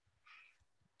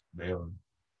 They are,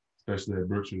 especially at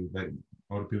Brookshire.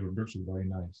 Older people at Brookshire are very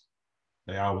nice.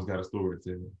 They always got a story to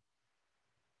tell.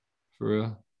 For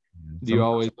real? Yeah. Do you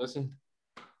always listen?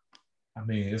 I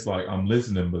mean, it's like I'm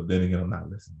listening, but then again, I'm not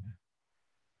listening.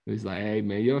 It's like, hey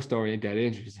man, your story ain't that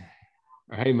interesting.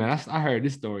 Or hey man, I heard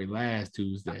this story last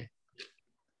Tuesday.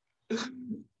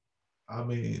 I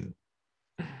mean,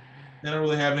 they don't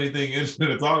really have anything interesting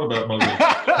to talk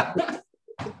about.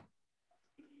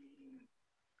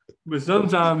 But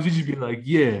sometimes you should be like,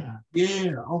 yeah,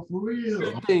 oh for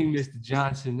real. I think Mr.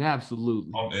 Johnson,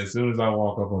 absolutely. As soon as I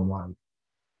walk up, I'm like,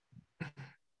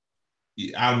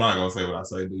 yeah, I'm not gonna say what I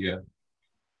say, but yeah,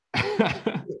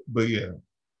 but yeah.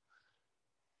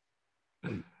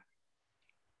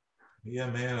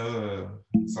 Yeah, man.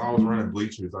 So I was running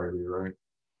bleachers earlier, right?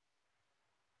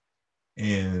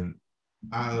 And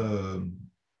I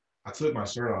took my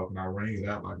shirt off and I wrung it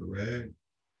out like a rag.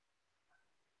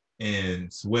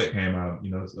 And sweat came out,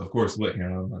 of course, sweat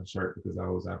came out of my shirt because I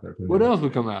was out there. What else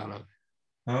would come out of it?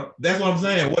 Huh? That's what I'm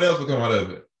saying. What else would come out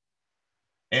of it?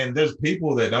 And there's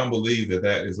people that don't believe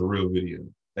that is a real video.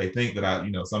 They think that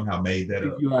I, somehow made that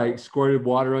up. You like squirted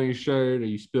water on your shirt or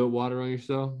you spilled water on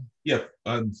yourself? Yeah.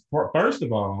 First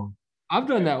of all, I've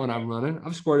done that when I'm running.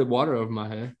 I've squirted water over my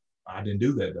head. I didn't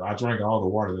do that though. I drank all the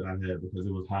water that I had because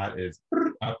it was hot as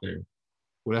out there.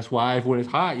 Well, that's why when it's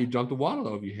hot, you dump the water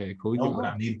over your head. Cool. No, but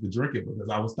I needed to drink it because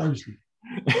I was thirsty.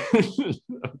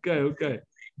 Okay.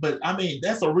 But I mean,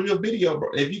 that's a real video, bro.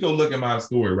 If you go look at my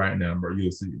story right now, bro,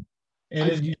 you'll see it.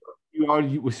 And you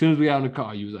already, as soon as we got in the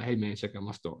car, you was like, "Hey man, check out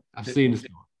my story. I've seen the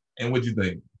story." And what'd you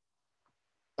think?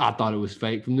 I thought it was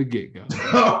fake from the get-go.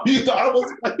 Oh, you thought it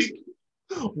was fake?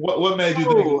 What made you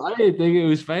think? I didn't think it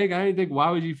was fake. I didn't think, why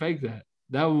would you fake that?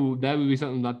 That would be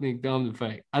something I think dumb to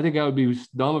fake. I think that would be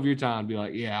dumb of your time to be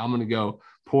like, yeah, I'm gonna go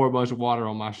pour a bunch of water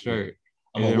on my shirt.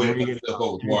 I'm gonna wet myself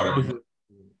up with water.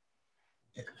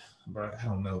 Bro, I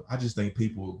don't know. I just think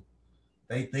people,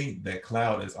 they think that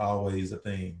clout is always a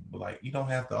thing. But like, you don't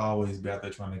have to always be out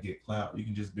there trying to get clout. You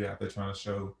can just be out there trying to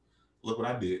show, look what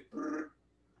I did.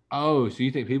 Oh, so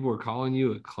you think people are calling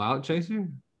you a clout chaser?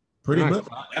 Pretty much.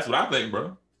 That's what I think,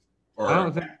 bro. I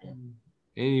don't think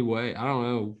anyway. I don't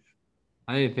know.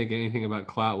 I didn't think anything about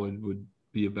clout would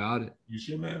be about it. You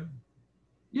sure, man?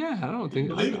 Yeah, I don't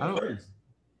think. I don't.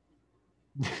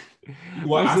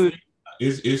 Well,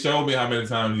 it showed me how many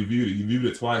times you viewed it. You viewed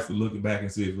it twice to look it back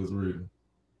and see if it was real.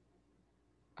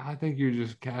 I think you're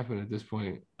just capping at this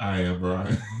point. I am,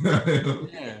 Brian.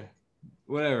 Yeah.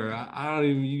 Whatever. I don't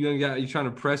even. You're trying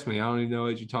to press me. I don't even know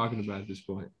what you're talking about at this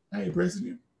point. I ain't pressing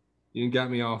you. You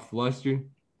got me all flustered.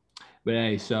 But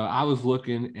hey, so I was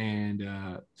looking,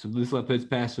 and so this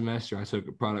past semester, I took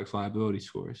a products liability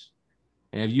course.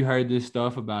 And have you heard this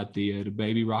stuff about the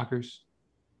baby rockers?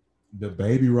 The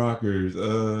baby rockers.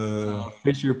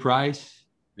 Fisher Price.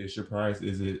 Fisher Price.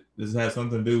 Does it have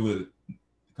something to do with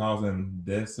causing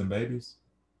deaths in babies?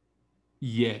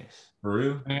 Yes. For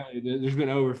real? Apparently, there's been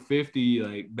over 50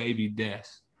 like baby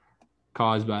deaths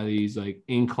caused by these like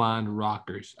inclined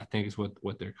rockers. I think is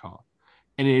what they're called.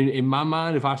 And in my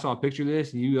mind, if I saw a picture of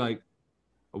this and you like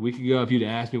a week ago, if you'd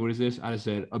asked me what is this, I'd have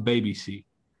said a baby seat.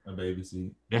 A baby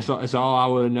seat. That's all I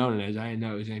would have known it as. I didn't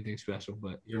know it was anything special.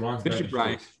 But It rocks Fisher back and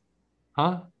Price, forth.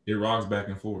 huh? It rocks back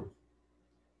and forth.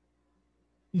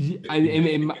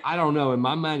 I don't know. In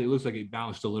my mind, it looks like it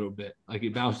bounced a little bit, like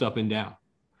it bounced up and down.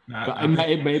 But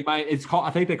it's called.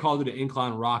 I think they called it an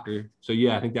incline rocker. So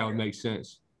yeah, I think that would make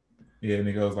sense. Yeah, and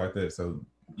it goes like that. So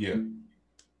yeah.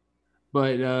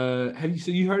 But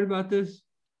you heard about this?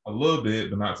 A little bit,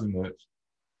 but not too much.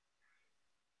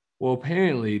 Well,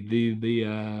 apparently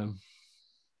the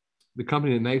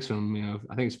company that makes them,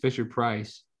 I think it's Fisher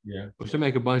Price. Yeah. Which they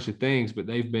make a bunch of things, but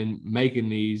they've been making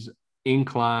these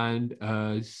inclined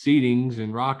seatings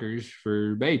and rockers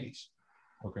for babies.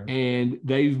 Okay. And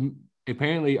they've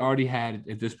apparently already had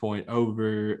at this point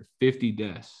over 50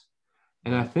 deaths.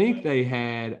 And I think they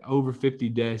had over 50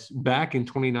 deaths back in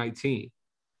 2019.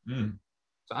 Mm.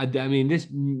 So I mean,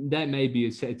 that may be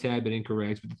a tad bit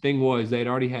incorrect, but the thing was they'd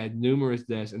already had numerous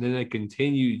deaths, and then they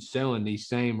continued selling these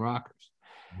same rockers.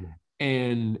 Yeah.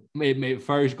 And at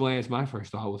first glance, my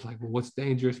first thought was like, well, what's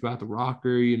dangerous about the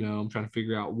rocker? I'm trying to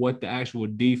figure out what the actual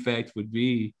defect would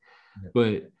be. Yeah.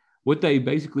 But what they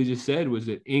basically just said was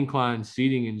that incline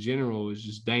seating in general is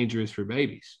just dangerous for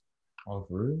babies. Oh,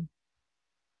 for real?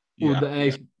 Yeah. Well,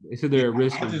 they said they're at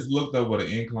risk. I just looked up what an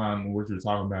incline, what you're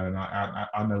talking about, and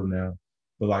I know now.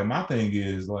 But like my thing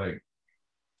is like,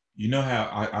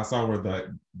 how I saw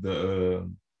where the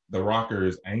rocker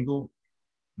is angled.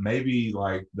 Maybe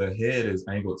like the head is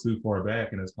angled too far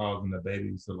back and it's causing the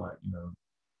babies to like,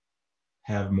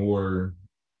 have more,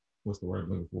 what's the word I'm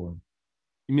looking for?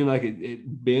 You mean like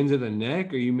it bends at the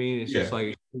neck, or you mean it's just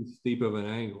like too steep of an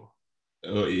angle?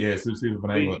 Yeah, it's too steep of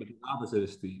an angle. The opposite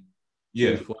is steep.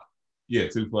 Yeah. Too flat. Yeah,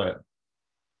 too flat.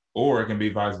 Or it can be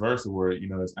vice versa where,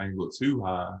 it's angled too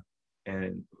high.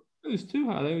 And if it's too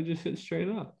high, they would just sit straight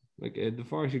up. Like the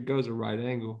farthest it goes, a right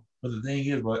angle. But the thing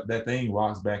is, that thing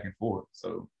rocks back and forth.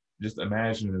 So just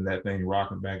imagine that thing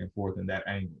rocking back and forth in that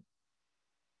angle.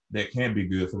 That can be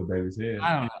good for the baby's head.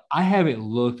 I don't know. I haven't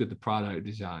looked at the product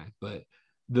design, but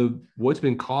what's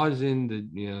been causing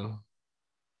the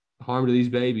harm to these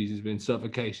babies has been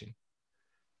suffocation.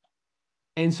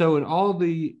 And so in all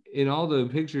the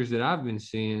pictures that I've been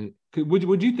seeing,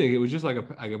 would you think it was just like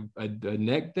a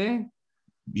neck thing?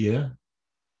 Yeah.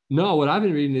 No, what I've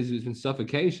been reading is it's been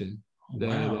suffocation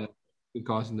that been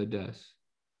causing the deaths.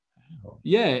 Wow.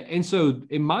 Yeah, and so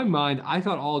in my mind, I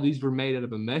thought all of these were made out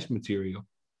of a mesh material.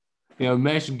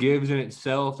 Mesh gives in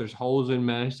itself. There's holes in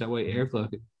mesh that way airflow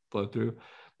can flow through.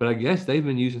 But I guess they've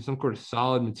been using some sort of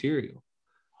solid material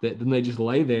that then they just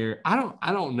lay there. I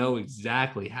don't know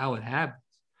exactly how it happens,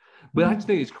 but I just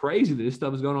think it's crazy that this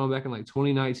stuff was going on back in like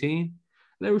 2019. And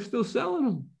they were still selling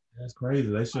them. That's crazy.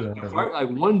 They should have like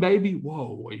one baby.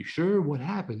 Whoa, are you sure? What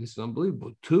happened? This is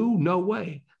unbelievable. 2? No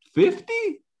way. 50?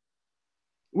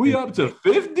 We up to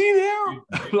 50 now?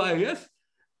 Like that's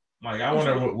like I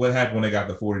wonder what happened when they got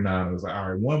to 49. It was like,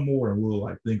 all right, one more and we'll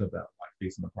like think about like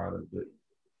fixing the product. But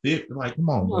like, come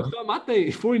on, bro. I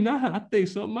think 49. I think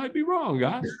something might be wrong,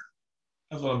 guys.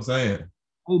 That's what I'm saying.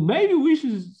 Well, maybe we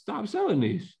should stop selling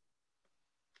these.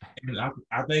 And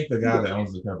I think the guy that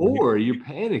owns the company. Or you're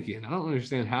panicking. I don't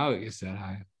understand how it gets that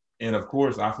high. And of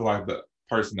course, I feel like the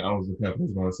person that owns the company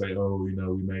is going to say, "Oh, we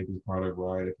made this product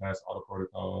right. It passed all the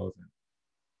protocols."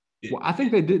 Well, I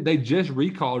think they did. They just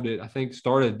recalled it. I think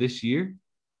started this year.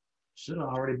 Should have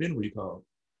already been recalled.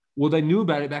 Well, they knew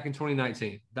about it back in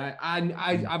 2019.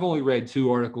 I've only read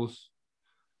 2 articles.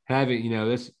 Haven't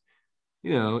that's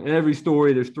in every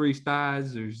story there's 3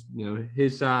 sides. There's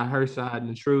his side, her side, and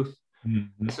the truth.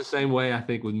 Mm-hmm. It's the same way I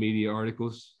think with media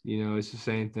articles. It's the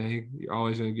same thing. You're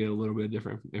always going to get a little bit of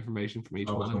different information from each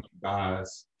one.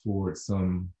 Bias towards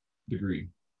some degree.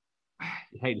 I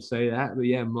hate to say that, but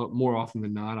yeah, more often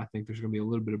than not, I think there's going to be a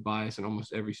little bit of bias in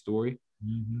almost every story.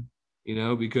 Mm-hmm.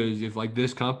 Because if like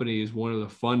this company is one of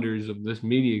the funders of this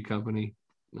media company,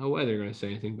 no way they're going to say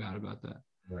anything bad about that.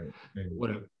 Right.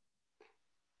 Whatever.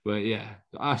 But yeah,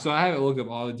 so I haven't looked up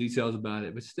all the details about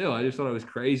it, but still, I just thought it was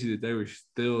crazy that they were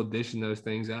still dishing those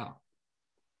things out.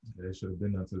 Yeah, they should have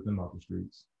been took them off the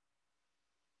streets.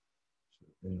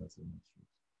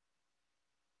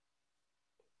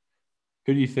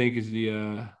 Who do you think is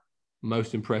the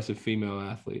most impressive female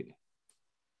athlete?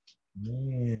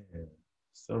 Man,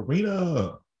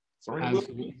 Serena. It's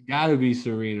got to be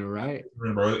Serena, right?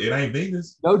 Bro, it ain't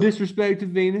Venus. No disrespect to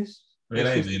Venus. It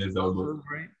ain't Venus though.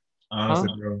 Honestly,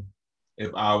 bro,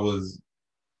 if I was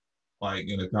like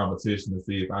in a competition to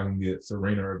see if I can get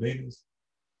Serena or Venus,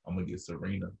 I'm gonna get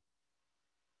Serena.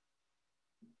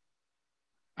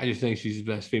 I just think she's the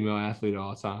best female athlete of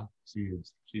all time. She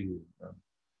is. She is. Bro.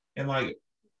 And like,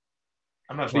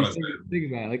 I'm not I mean, trying to say.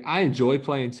 think about it. Like, I enjoy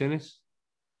playing tennis.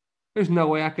 There's no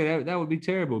way I could have, that would be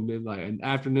terrible. But like an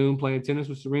afternoon playing tennis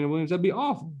with Serena Williams, that'd be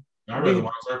awful. I'd rather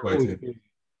watch her play tennis.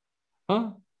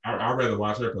 Huh? I'd rather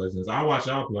watch her play tennis. I watch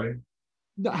y'all play.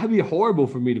 That'd be horrible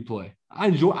for me to play. I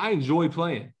enjoy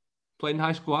playing. Played in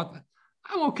high school.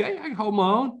 I'm okay. I can hold my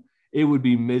own. It would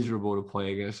be miserable to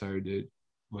play against her, dude.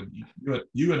 But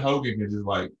you and Hogan can just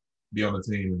like be on the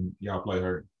team and y'all play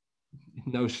her.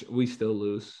 No, we still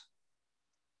lose.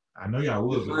 I know y'all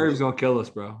would. The serve's gonna kill us,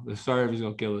 bro. The serve is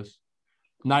gonna kill us.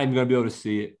 I'm not even gonna be able to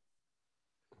see it.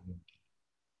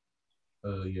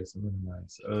 Yes, really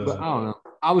nice. But I don't know.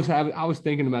 I was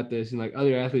thinking about this, and like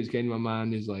other athletes came to my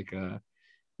mind is like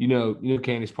you know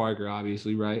Candace Parker,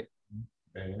 obviously, right?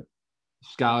 Bad.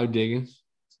 Skylar Diggins.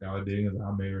 Skylar Diggins,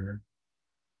 I'll marry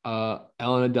her.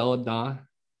 Elena Delle Donne.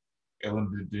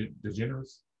 Ellen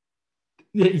DeGeneres.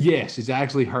 Yes, it's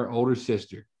actually her older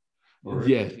sister.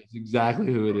 Really? Yes, it's exactly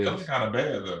who it is. That's kind of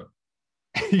bad though.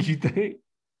 You think?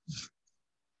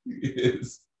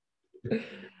 Yes.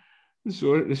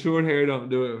 The short hair don't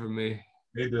do it for me.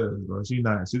 It does, bro. She's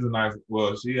nice. She's a nice.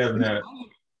 Well, she hasn't had.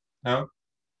 Huh?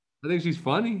 I think she's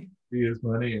funny. She is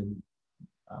funny, and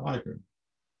I like her.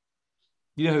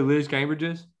 You know who Liz Cambridge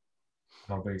is?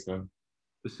 I don't think so.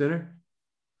 The center?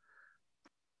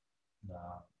 Nah.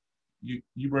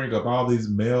 You bring up all these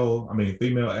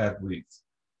female athletes,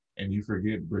 and you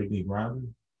forget Brittany Griner.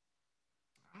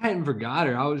 I hadn't forgot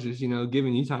her. I was just,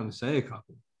 giving you time to say a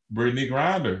couple. Brittany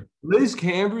Griner. Liz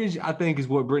Cambridge, I think, is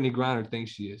what Brittany Griner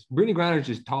thinks she is. Brittany Griner is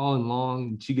just tall and long,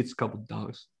 and she gets a couple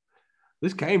dunks.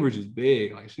 Liz Cambridge is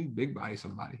big. Like, she's big body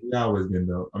somebody. She always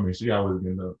getting up. She always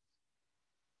getting up.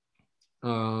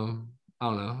 I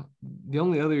don't know. The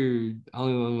only other, I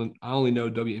only know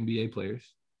WNBA players.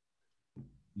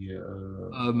 Yeah.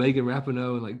 Megan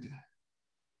Rapinoe and like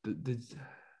the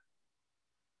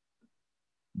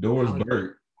Doris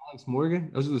Burke. Alex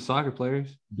Morgan. Those are the soccer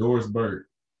players. Doris Burke.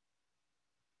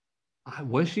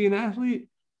 Was she an athlete?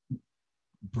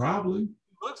 Probably.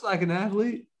 Looks like an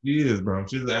athlete. She is, bro.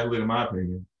 She's an athlete in my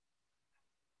opinion.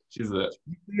 She's on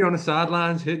the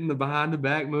sidelines hitting the behind the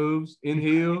back moves in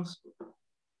heels.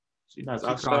 She's nice.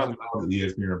 I saw all the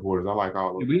ESPN reporters. I like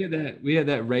all of them. We had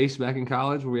that race back in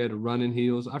college where we had to run in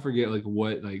heels. I forget like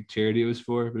what like charity it was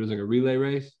for, but it was like a relay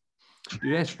race.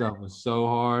 Dude, that stuff was so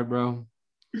hard, bro.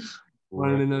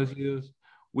 Running in those heels.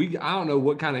 I don't know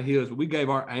what kind of heels, but we gave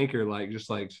our anchor like just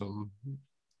like some.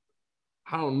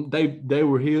 They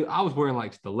were heels. I was wearing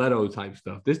like stiletto type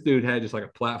stuff. This dude had just like a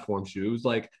platform shoe. It was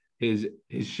like his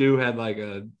shoe had like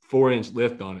a 4-inch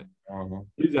lift on it. Uh-huh.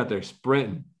 He was out there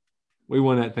sprinting. We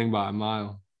won that thing by a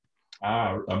mile.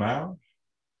 A mile?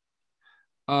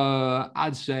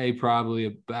 I'd say probably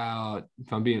about,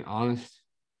 if I'm being honest.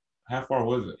 How far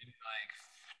was it? Like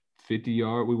 50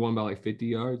 yards. We won by like 50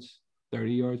 yards,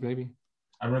 30 yards maybe.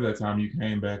 I remember that time you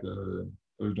came back. It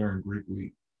was during Greek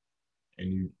week,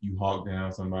 and you hawked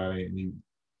down somebody, and you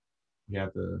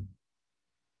had to.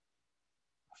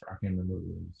 I can't remember what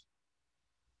it was.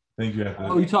 I think you had to.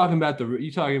 Oh, you talking about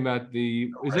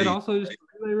the? Is it also just a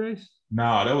relay race?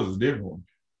 No, that was a different one.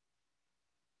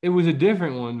 It was a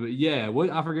different one, but yeah,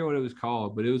 I forget what it was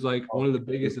called, but it was like one of the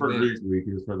biggest events. Greek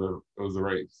week, it was a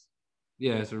race.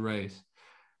 Yeah, it's a race.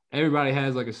 Everybody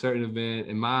has like a certain event,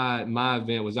 and my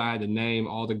event was I had to name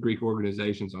all the Greek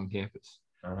organizations on campus.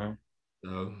 Uh-huh.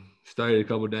 So studied a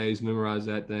couple of days, memorized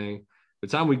that thing. By the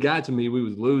time we got to me, we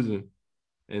was losing,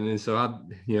 and then so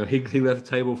he left the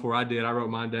table before I did. I wrote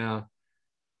mine down,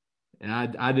 and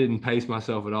I didn't pace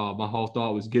myself at all. My whole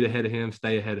thought was get ahead of him,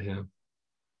 stay ahead of him.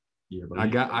 Yeah, I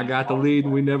got the lead,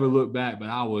 and we never looked back. But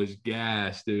I was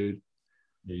gassed, dude.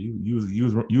 Yeah, you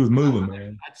was moving,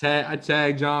 man. I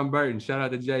tagged John Burton. Shout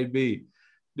out to JB,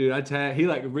 dude. He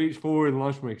like reached forward in the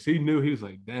lunch break because he knew he was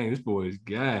like, dang, this boy is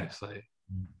gas. Like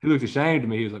he looked ashamed of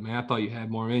me. He was like, man, I thought you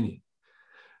had more in you.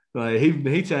 Like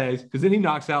he tags because then he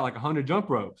knocks out like 100 jump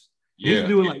ropes. Yeah. He's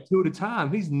doing like 2 at a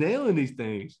time. He's nailing these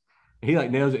things. And he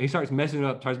like nails it. He starts messing it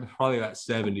up. Starts probably about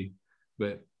 70,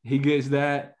 but he gets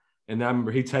that. And I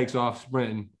remember he takes off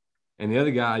sprinting, and the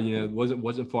other guy,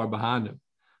 wasn't far behind him.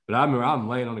 But I remember I'm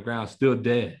laying on the ground still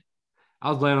dead. I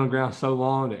was laying on the ground so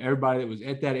long that everybody that was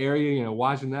at that area,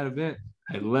 watching that event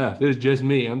had left. It was just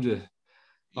me. I'm just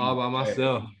all by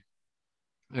myself.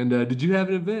 And did you have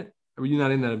an event? Or were you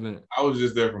not in that event? I was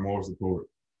just there for more support.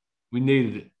 We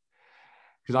needed it.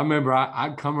 Because I remember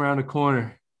I'd come around the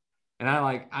corner, and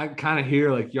I kind of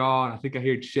hear like y'all, and I think I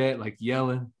hear Chet like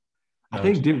yelling. I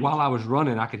think while I was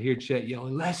running, I could hear Chet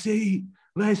yelling, "Let's eat,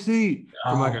 let's eat,"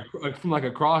 from like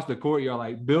across the courtyard,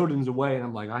 like buildings away. And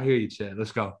I'm like, "I hear you, Chet.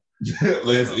 Let's go.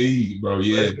 Let's eat, bro.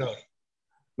 Yeah." Let's go.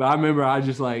 But I remember I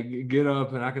just like get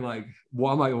up and I can like,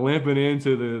 I'm like limping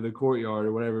into the courtyard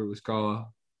or whatever it was called.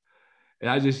 And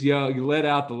I just let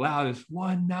out the loudest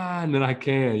 1-9 that I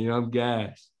can. You know, I'm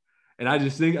gassed. And I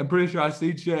just think, I'm pretty sure I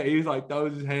see Chet. He's like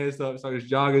throws his hands up, starts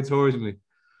jogging towards me.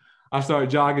 I start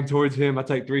jogging towards him. I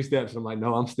take 3 steps. I'm like,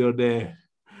 no, I'm still dead.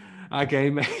 I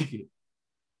can't make it.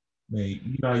 Man,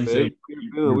 you know, you said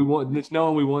we won. It's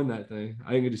knowing we won that thing.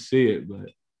 I didn't get to see it, but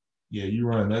yeah, you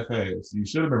running that fast. You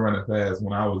should have been running fast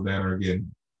when I was down there getting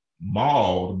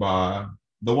mauled by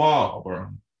the wall, bro.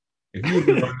 If you would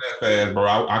have been running that fast,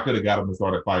 bro, I could have got him and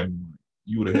started fighting.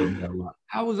 You would have helped me out a lot.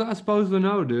 How was I supposed to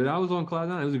know, dude? I was on cloud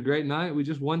nine. It was a great night. We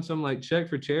just won some like check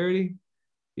for charity.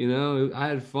 You know, I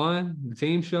had fun. The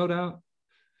team showed out.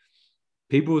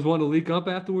 People was wanting to leak up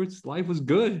afterwards. Life was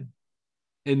good.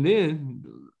 And then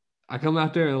I come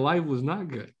out there and life was not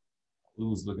good. It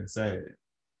was looking sad.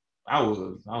 I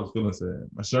was feeling sad.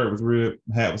 My shirt was ripped.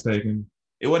 My hat was taken.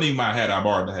 It wasn't even my hat. I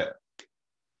borrowed the hat.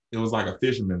 It was like a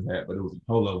fisherman's hat, but it was a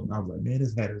polo. And I was like, man,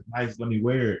 this hat is nice. Let me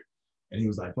wear it. And he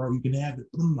was like, bro, you can have it.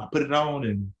 I put it on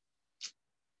and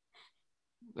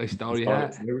they stole your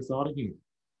hat. Never saw it again.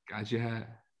 Got your hat.